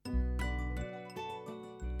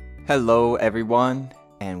Hello, everyone,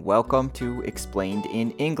 and welcome to Explained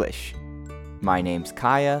in English. My name's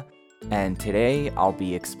Kaya, and today I'll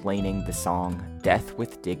be explaining the song Death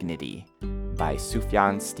with Dignity by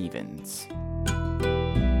Sufjan Stevens.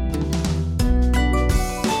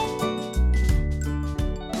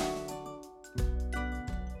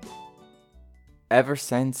 Ever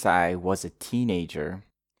since I was a teenager,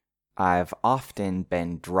 I've often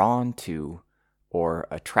been drawn to or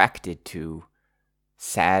attracted to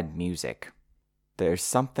sad music. There's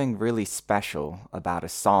something really special about a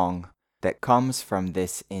song that comes from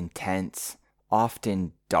this intense,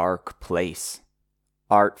 often dark place.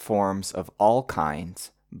 Art forms of all kinds,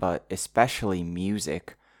 but especially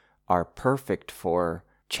music, are perfect for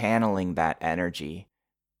channeling that energy,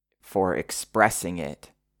 for expressing it.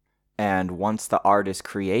 And once the art is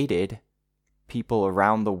created, people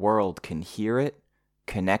around the world can hear it,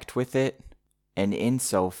 connect with it, and in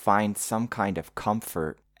so find some kind of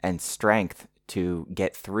comfort and strength to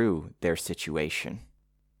get through their situation.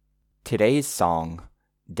 Today's song,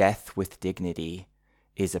 Death with Dignity,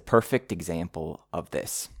 is a perfect example of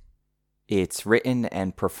this. It's written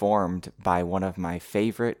and performed by one of my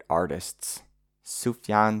favorite artists,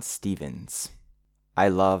 Sufjan Stevens. I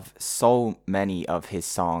love so many of his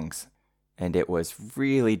songs, and it was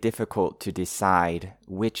really difficult to decide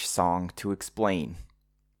which song to explain.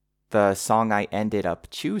 The song I ended up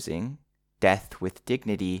choosing, Death with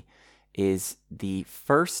Dignity, is the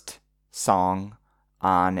first song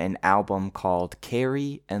on an album called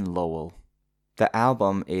Carey and Lowell. The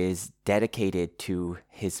album is dedicated to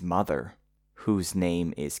his mother, whose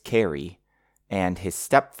name is Carey, and his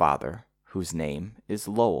stepfather, whose name is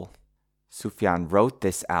Lowell. Sufjan wrote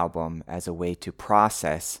this album as a way to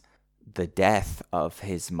process the death of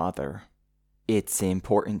his mother. It's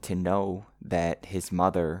important to know that his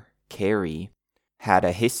mother, Carey, had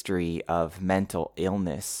a history of mental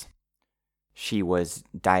illness. She was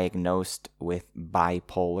diagnosed with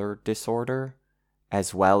bipolar disorder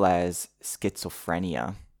as well as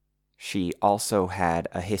schizophrenia. She also had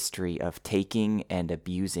a history of taking and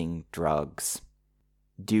abusing drugs.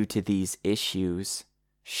 Due to these issues,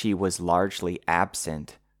 she was largely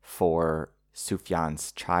absent for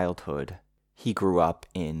Sufjan's childhood. He grew up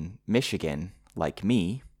in Michigan, like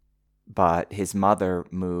me, but his mother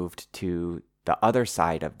moved to the other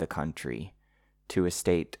side of the country, to a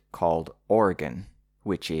state called Oregon,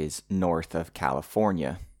 which is north of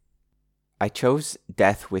California. I chose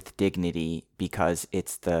Death with Dignity because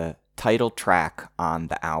it's the title track on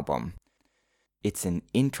the album. It's an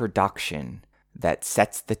introduction that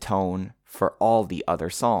sets the tone for all the other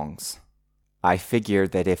songs. I figure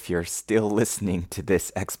that if you're still listening to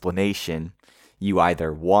this explanation, you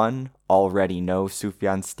either 1, already know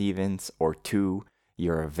Sufjan Stevens, or 2,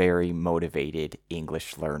 you're a very motivated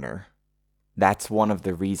English learner. That's one of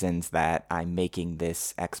the reasons that I'm making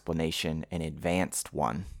this explanation an advanced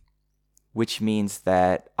one, which means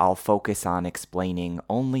that I'll focus on explaining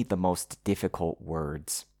only the most difficult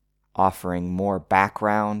words, offering more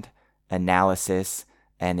background, analysis,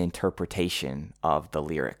 and interpretation of the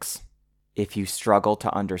lyrics. If you struggle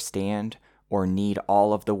to understand or need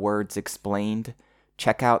all of the words explained,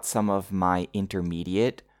 check out some of my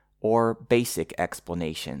intermediate or basic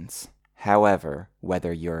explanations. However,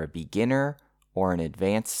 whether you're a beginner or an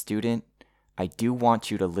advanced student, I do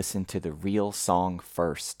want you to listen to the real song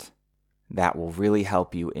first. That will really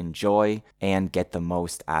help you enjoy and get the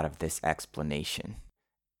most out of this explanation.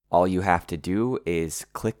 All you have to do is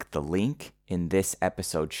click the link in this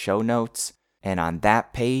episode's show notes, and on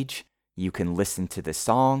that page, you can listen to the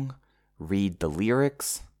song, read the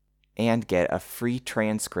lyrics, and get a free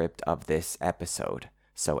transcript of this episode.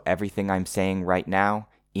 So everything I'm saying right now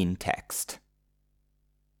in text.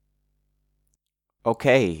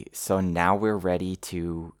 Okay, so now we're ready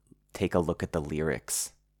to take a look at the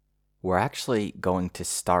lyrics. We're actually going to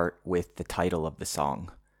start with the title of the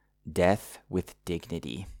song, Death with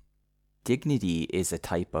Dignity. Dignity is a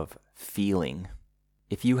type of feeling.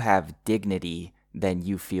 If you have dignity, then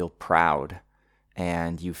you feel proud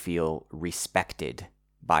and you feel respected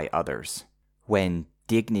by others. When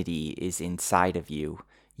dignity is inside of you,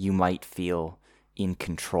 you might feel in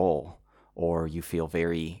control, or you feel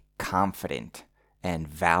very confident and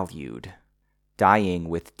valued. Dying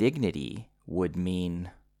with dignity would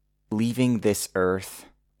mean leaving this earth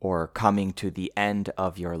or coming to the end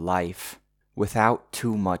of your life without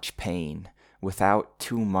too much pain, without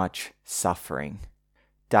too much suffering.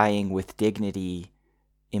 Dying with dignity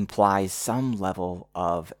implies some level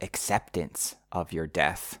of acceptance of your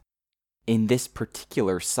death. In this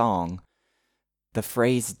particular song, the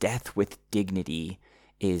phrase death with dignity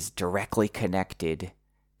is directly connected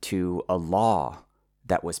to a law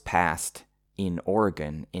that was passed in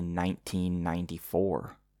Oregon in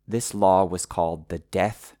 1994. This law was called the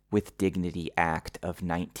Death with Dignity Act of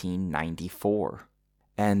 1994.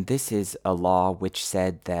 And this is a law which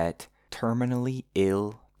said that terminally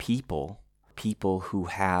ill people who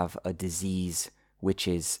have a disease which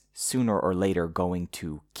is sooner or later going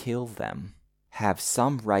to kill them, have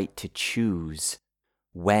some right to choose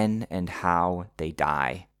when and how they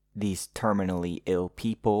die. These terminally ill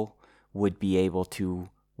people would be able to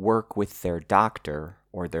work with their doctor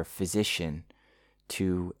or their physician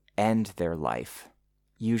to end their life,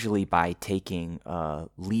 usually by taking a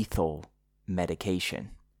lethal medication.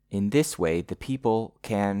 In this way, the people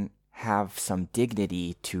can have some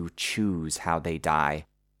dignity to choose how they die.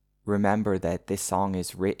 Remember that this song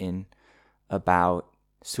is written about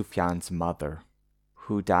Sufjan's mother,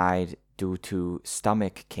 who died due to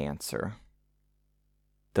stomach cancer.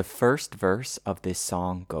 The first verse of this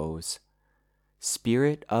song goes,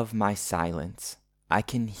 "Spirit of my silence, I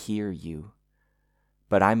can hear you,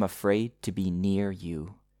 but I'm afraid to be near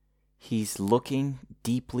you." He's looking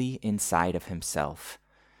deeply inside of himself,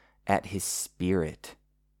 at his spirit.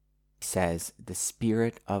 He says, "The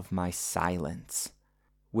spirit of my silence,"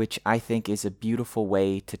 which I think is a beautiful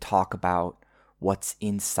way to talk about what's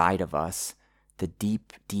inside of us, the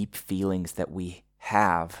deep, deep feelings that we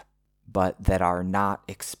have, but that are not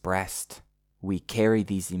expressed. We carry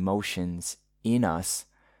these emotions in us,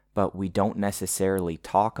 but we don't necessarily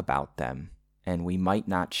talk about them, and we might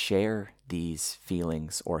not share these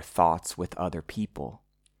feelings or thoughts with other people.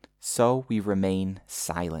 So we remain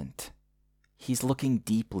silent. He's looking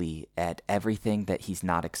deeply at everything that he's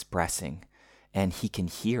not expressing, and he can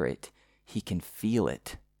hear it, he can feel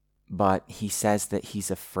it, but he says that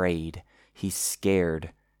he's afraid, he's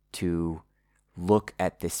scared to look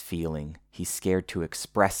at this feeling, he's scared to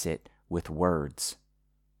express it with words.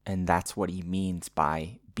 And that's what he means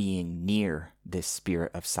by being near this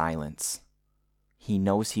spirit of silence. He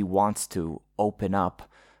knows he wants to open up,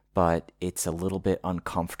 but it's a little bit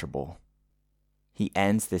uncomfortable. He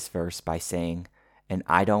ends this verse by saying, "And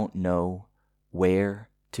I don't know where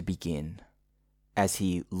to begin." As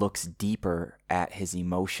he looks deeper at his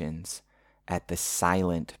emotions, at the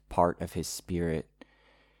silent part of his spirit,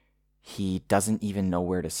 he doesn't even know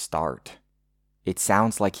where to start. It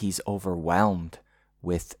sounds like he's overwhelmed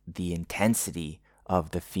with the intensity of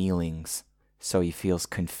the feelings, so he feels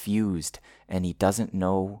confused and he doesn't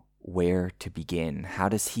know where to begin. How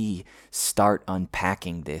does he start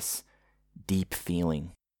unpacking this deep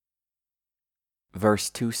feeling? Verse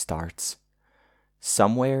 2 starts,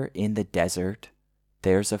 "Somewhere in the desert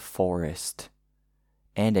there's a forest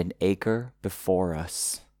and an acre before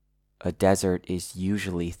us." A desert is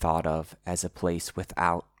usually thought of as a place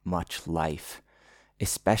without much life,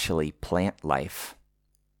 especially plant life.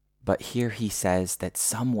 But here he says that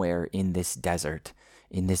somewhere in this desert,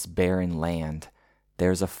 in this barren land,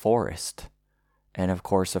 there's a forest. And of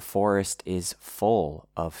course, a forest is full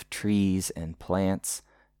of trees and plants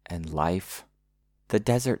and life. The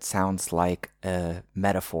desert sounds like a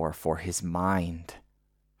metaphor for his mind,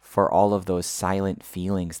 for all of those silent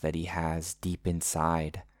feelings that he has deep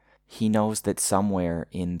inside. He knows that somewhere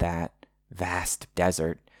in that vast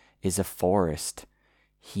desert is a forest.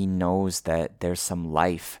 He knows that there's some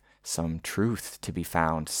life, some truth to be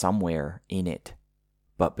found somewhere in it.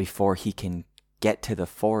 But before he can get to the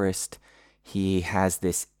forest, he has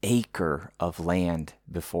this acre of land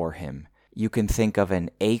before him. You can think of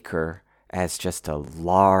an acre as just a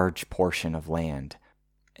large portion of land.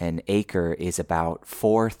 An acre is about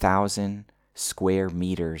 4,000 square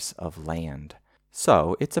meters of land.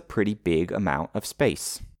 So it's a pretty big amount of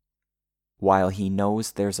space. While he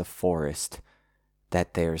knows there's a forest,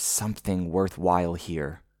 that there's something worthwhile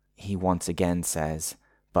here, he once again says,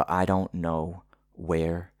 "But I don't know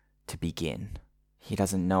where to begin." He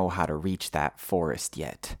doesn't know how to reach that forest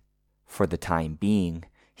yet. For the time being,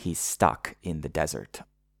 he's stuck in the desert.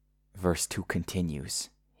 Verse 2 continues.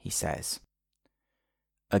 He says,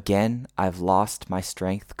 "Again I've lost my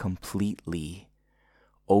strength completely.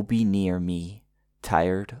 Oh, be near me,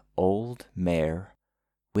 tired old mare,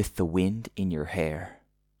 with the wind in your hair."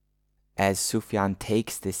 As Sufjan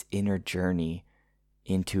takes this inner journey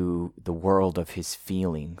into the world of his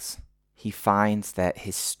feelings, he finds that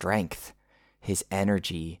his strength, his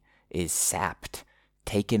energy is sapped,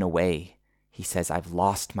 taken away. He says, "I've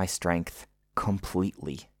lost my strength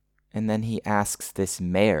completely." And then he asks this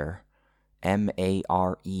mare,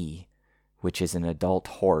 M-A-R-E, which is an adult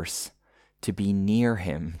horse, to be near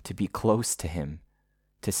him, to be close to him,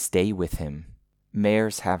 to stay with him.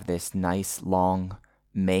 Mares have this nice long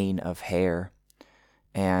mane of hair,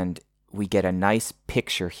 and we get a nice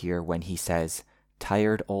picture here when he says,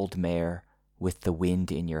 tired old mare with the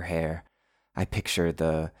wind in your hair. I picture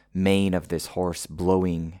the mane of this horse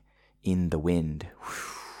blowing in the wind.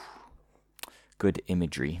 Good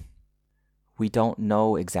imagery. We don't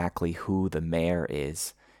know exactly who the mare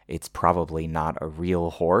is. It's probably not a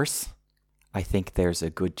real horse. I think there's a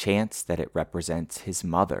good chance that it represents his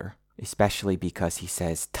mother, especially because he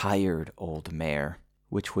says tired old mare,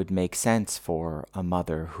 which would make sense for a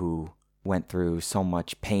mother who went through so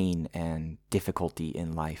much pain and difficulty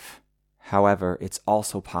in life. However, it's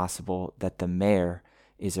also possible that the mare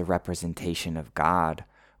is a representation of God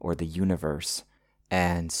or the universe,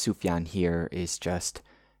 and Sufyan here is just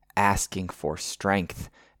asking for strength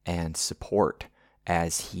and support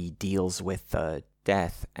as he deals with the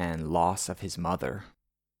death and loss of his mother.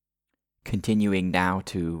 Continuing now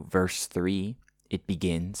to verse 3, it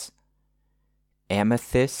begins,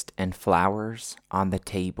 "Amethyst and flowers on the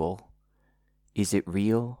table. Is it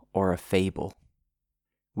real or a fable?"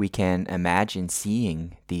 We can imagine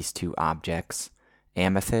seeing these two objects,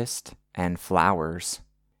 amethyst and flowers.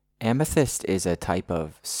 Amethyst is a type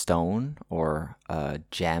of stone or a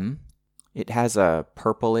gem. It has a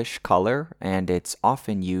purplish color and it's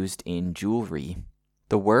often used in jewelry.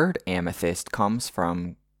 The word amethyst comes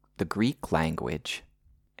from the Greek language,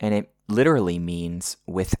 and it literally means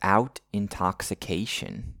without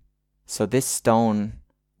intoxication. So this stone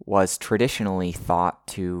was traditionally thought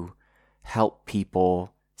to help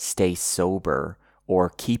people stay sober or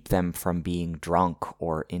keep them from being drunk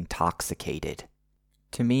or intoxicated.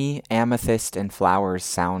 To me, amethyst and flowers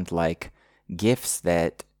sound like gifts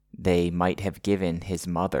that they might have given his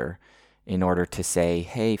mother in order to say,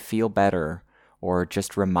 hey, feel better, or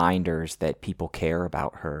just reminders that people care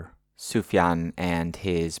about her. Sufyan and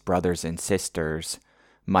his brothers and sisters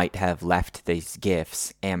might have left these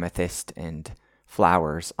gifts, amethyst and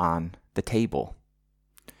flowers, on the table.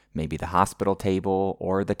 Maybe the hospital table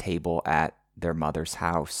or the table at their mother's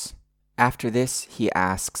house. After this, he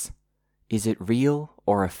asks, is it real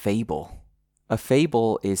or a fable? A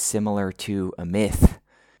fable is similar to a myth.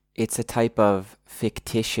 It's a type of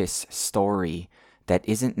fictitious story that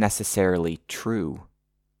isn't necessarily true.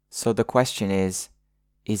 So the question is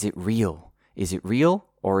it real? Is it real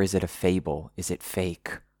or is it a fable? Is it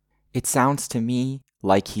fake? It sounds to me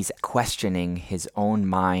like he's questioning his own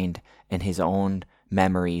mind and his own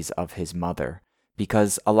memories of his mother,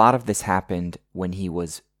 because a lot of this happened when he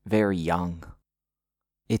was very young.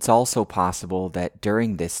 It's also possible that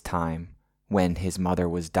during this time, when his mother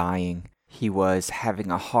was dying, he was having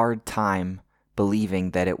a hard time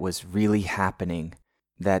believing that it was really happening,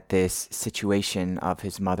 that this situation of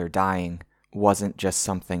his mother dying wasn't just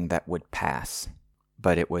something that would pass,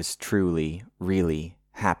 but it was truly, really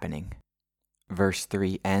happening. Verse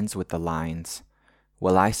 3 ends with the lines,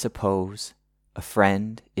 "Well, I suppose a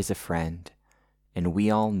friend is a friend, and we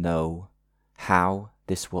all know how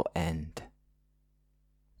this will end."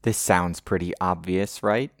 This sounds pretty obvious,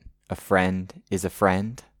 right? A friend is a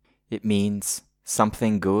friend. It means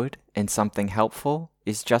something good and something helpful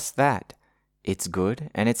is just that. It's good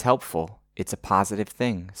and it's helpful. It's a positive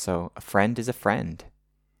thing, so a friend is a friend.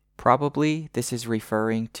 Probably this is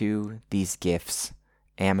referring to these gifts,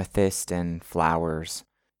 amethyst and flowers.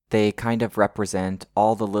 They kind of represent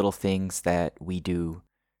all the little things that we do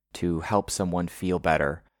to help someone feel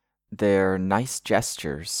better. They're nice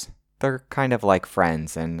gestures. They're kind of like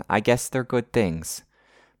friends, and I guess they're good things.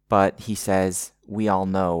 But he says, we all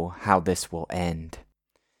know how this will end.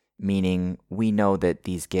 Meaning, we know that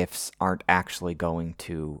these gifts aren't actually going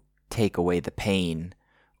to take away the pain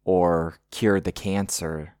or cure the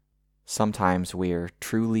cancer. Sometimes we're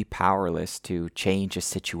truly powerless to change a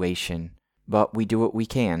situation, but we do what we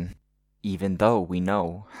can, even though we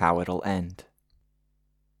know how it'll end.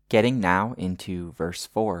 Getting now into verse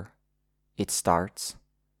 4, it starts,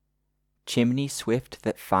 "Chimney swift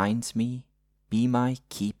that finds me, be my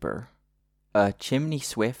keeper." A chimney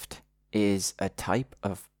swift is a type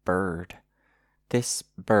of bird. This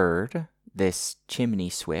bird, this chimney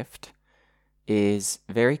swift, is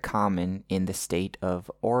very common in the state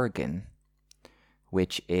of Oregon,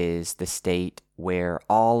 which is the state where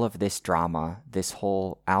all of this drama, this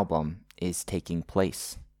whole album, is taking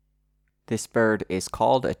place. This bird is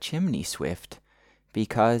called a chimney swift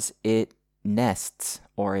because it nests,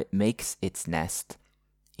 or it makes its nest,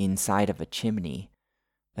 inside of a chimney.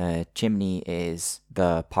 A chimney is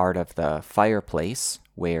the part of the fireplace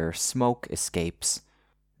where smoke escapes.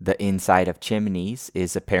 The inside of chimneys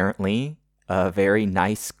is apparently a very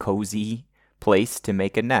nice, cozy place to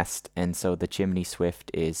make a nest, and so the chimney swift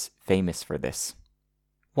is famous for this.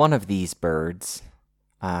 One of these birds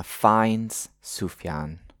finds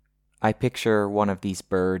Sufyan I picture one of these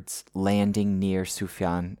birds landing near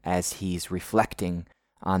Sufyan as he's reflecting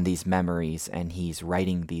on these memories and he's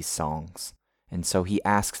writing these songs. And so he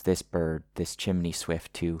asks this bird, this chimney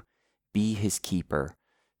swift, to be his keeper,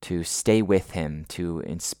 to stay with him, to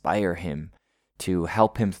inspire him, to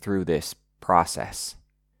help him through this process.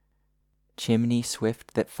 Chimney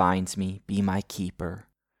swift that finds me, be my keeper,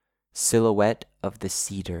 silhouette of the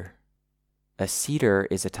cedar. A cedar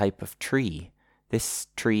is a type of tree. This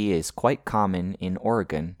tree is quite common in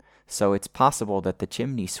Oregon, so it's possible that the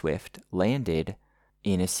chimney swift landed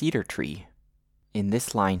in a cedar tree. In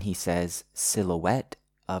this line he says, silhouette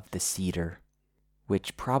of the cedar,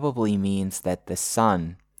 which probably means that the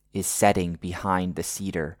sun is setting behind the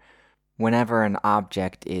cedar. Whenever an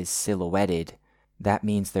object is silhouetted, that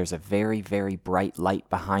means there's a very, very bright light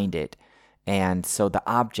behind it, and so the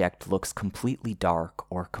object looks completely dark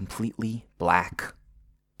or completely black.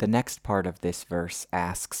 The next part of this verse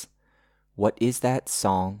asks, what is that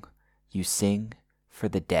song you sing for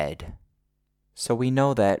the dead? So we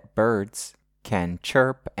know that birds can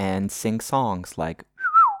chirp and sing songs like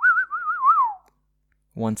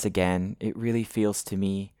once again, it really feels to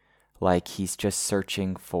me like he's just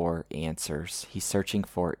searching for answers. He's searching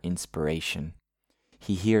for inspiration.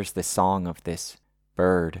 He hears the song of this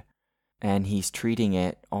bird, and he's treating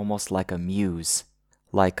it almost like a muse,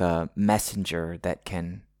 like a messenger that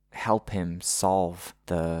can help him solve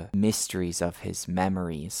the mysteries of his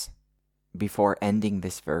memories. Before ending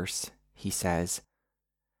this verse, he says,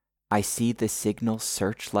 I see the signal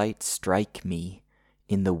searchlight strike me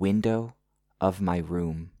in the window of my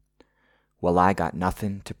room. Well, I got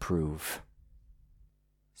nothing to prove.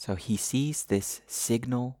 So he sees this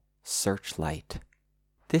signal searchlight.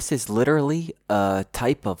 This is literally a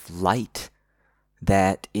type of light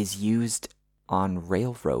that is used on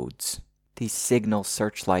railroads. These signal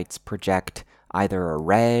searchlights project either a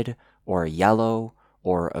red or a yellow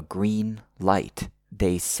or a green light.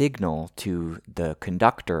 They signal to the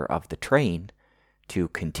conductor of the train to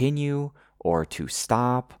continue or to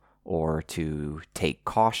stop or to take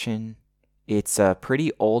caution. It's a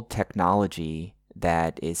pretty old technology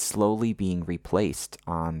that is slowly being replaced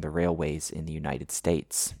on the railways in the United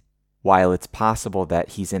States. While it's possible that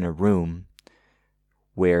he's in a room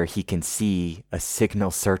where he can see a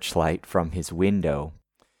signal searchlight from his window,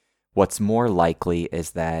 what's more likely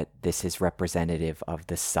is that this is representative of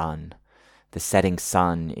the sun. The setting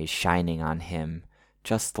sun is shining on him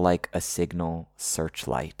just like a signal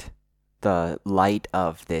searchlight. The light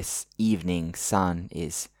of this evening sun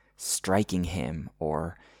is striking him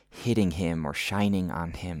or hitting him or shining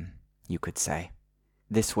on him, you could say.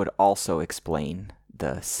 This would also explain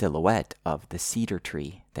the silhouette of the cedar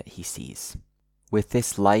tree that he sees. With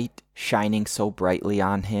this light shining so brightly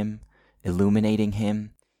on him, illuminating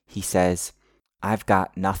him, he says, I've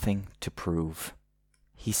got nothing to prove.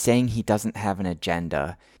 He's saying he doesn't have an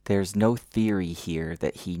agenda. There's no theory here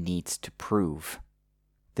that he needs to prove.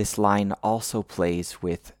 This line also plays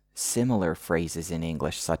with similar phrases in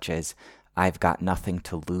English, such as, I've got nothing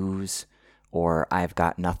to lose, or I've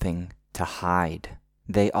got nothing to hide.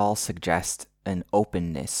 They all suggest an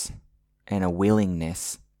openness and a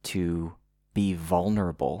willingness to be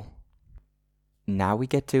vulnerable. Now we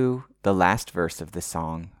get to the last verse of the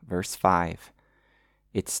song, verse 5.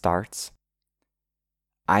 It starts,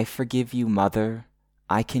 I forgive you, mother,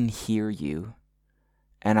 I can hear you,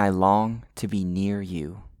 and I long to be near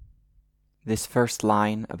you. This first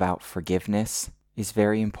line about forgiveness is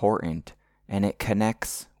very important, and it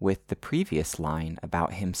connects with the previous line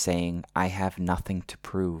about him saying, I have nothing to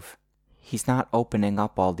prove. He's not opening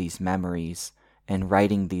up all these memories and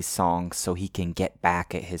writing these songs so he can get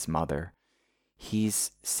back at his mother.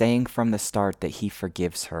 He's saying from the start that he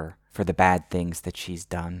forgives her for the bad things that she's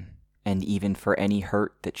done, and even for any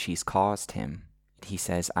hurt that she's caused him. He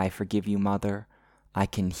says, I forgive you, mother, I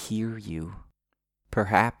can hear you.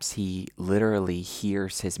 Perhaps he literally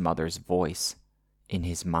hears his mother's voice in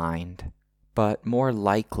his mind, but more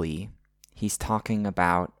likely, he's talking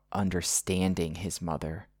about understanding his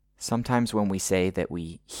mother. Sometimes when we say that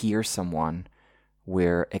we hear someone,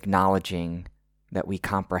 we're acknowledging that we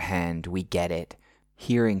comprehend, we get it.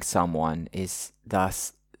 Hearing someone is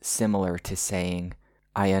thus similar to saying,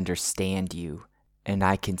 I understand you, and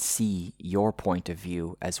I can see your point of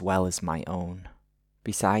view as well as my own.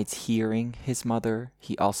 Besides hearing his mother,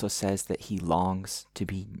 he also says that he longs to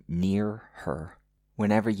be near her.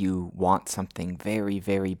 Whenever you want something very,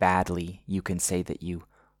 very badly, you can say that you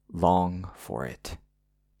long for it.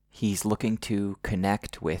 He's looking to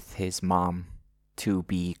connect with his mom, to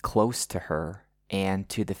be close to her, and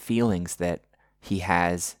to the feelings that he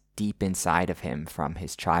has deep inside of him from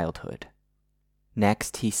his childhood.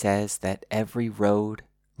 Next, he says that every road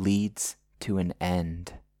leads to an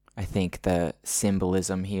end. I think the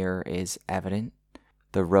symbolism here is evident.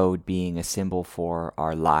 The road being a symbol for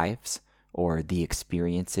our lives or the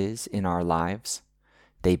experiences in our lives.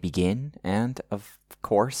 They begin and, of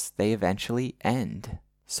course, they eventually end.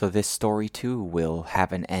 So this story too will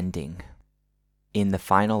have an ending. In the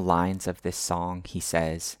final lines of this song, he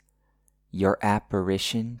says, "Your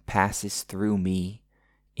apparition passes through me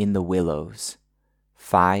in the willows.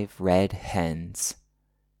 5 red hens.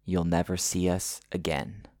 You'll never see us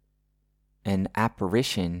again." An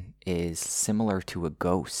apparition is similar to a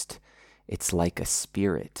ghost. It's like a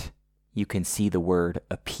spirit. You can see the word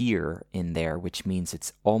appear in there, which means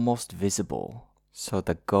it's almost visible. So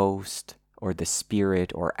the ghost or the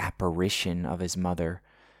spirit or apparition of his mother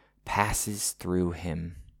passes through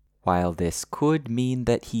him. While this could mean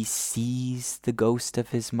that he sees the ghost of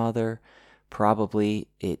his mother, probably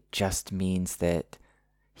it just means that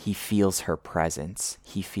he feels her presence.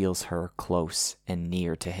 He feels her close and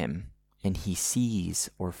near to him. And he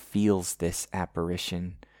sees or feels this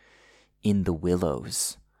apparition in the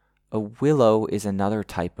willows. A willow is another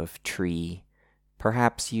type of tree.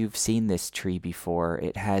 Perhaps you've seen this tree before.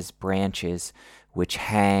 It has branches which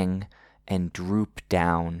hang and droop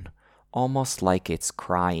down, almost like it's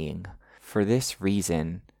crying. For this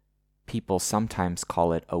reason, people sometimes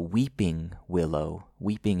call it a weeping willow.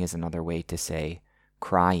 Weeping is another way to say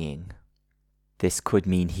crying. This could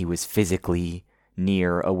mean he was physically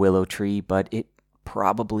near a willow tree, but it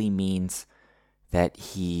probably means that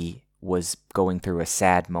he was going through a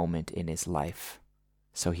sad moment in his life.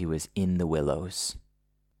 So he was in the willows.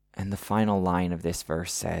 And the final line of this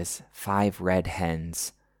verse says, 5 red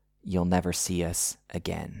hens, you'll never see us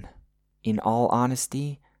again. In all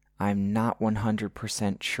honesty, I'm not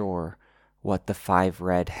 100% sure what the 5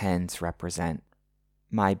 red hens represent.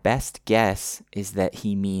 My best guess is that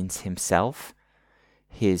he means himself,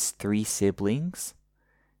 his 3 siblings,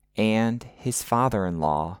 and his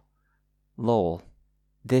father-in-law, Lowell.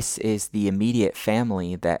 This is the immediate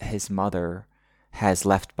family that his mother has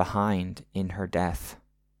left behind in her death.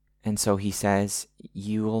 And so he says,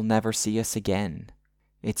 "You'll never see us again."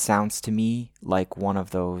 It sounds to me like one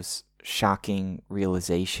of those shocking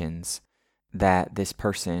realizations that this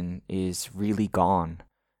person is really gone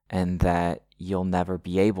and that you'll never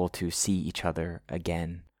be able to see each other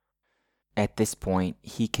again. At this point,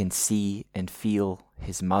 he can see and feel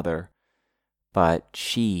his mother, but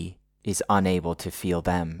she is unable to feel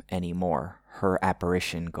them anymore. Her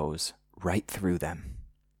apparition goes right through them.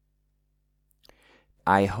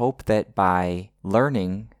 I hope that by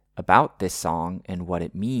learning about this song and what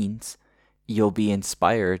it means, you'll be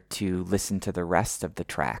inspired to listen to the rest of the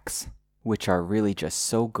tracks, which are really just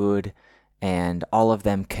so good, and all of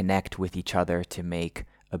them connect with each other to make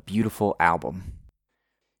a beautiful album.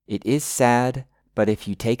 It is sad, but if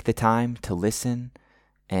you take the time to listen,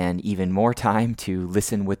 and even more time to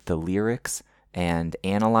listen with the lyrics and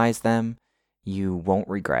analyze them, you won't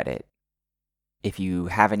regret it. If you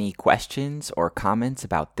have any questions or comments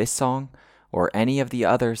about this song or any of the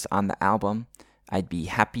others on the album, I'd be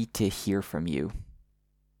happy to hear from you.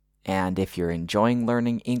 And if you're enjoying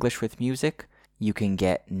learning English with music, you can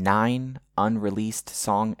get 9 unreleased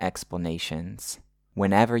song explanations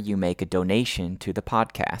whenever you make a donation to the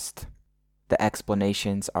podcast. The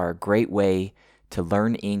explanations are a great way to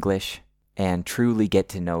learn English and truly get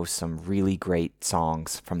to know some really great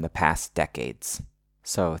songs from the past decades.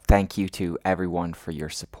 So thank you to everyone for your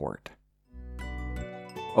support.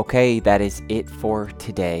 Okay, that is it for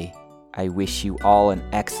today. I wish you all an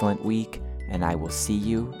excellent week, and I will see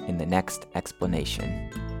you in the next explanation.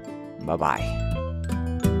 Bye-bye.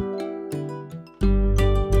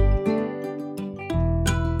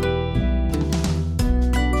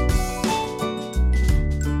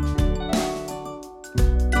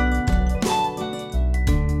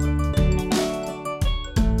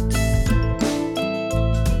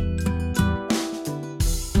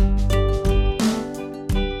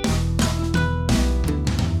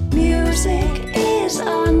 Music is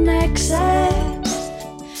on excess.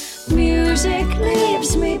 Music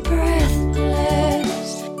leaves me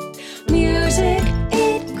breathless. Music,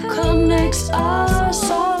 it connects all.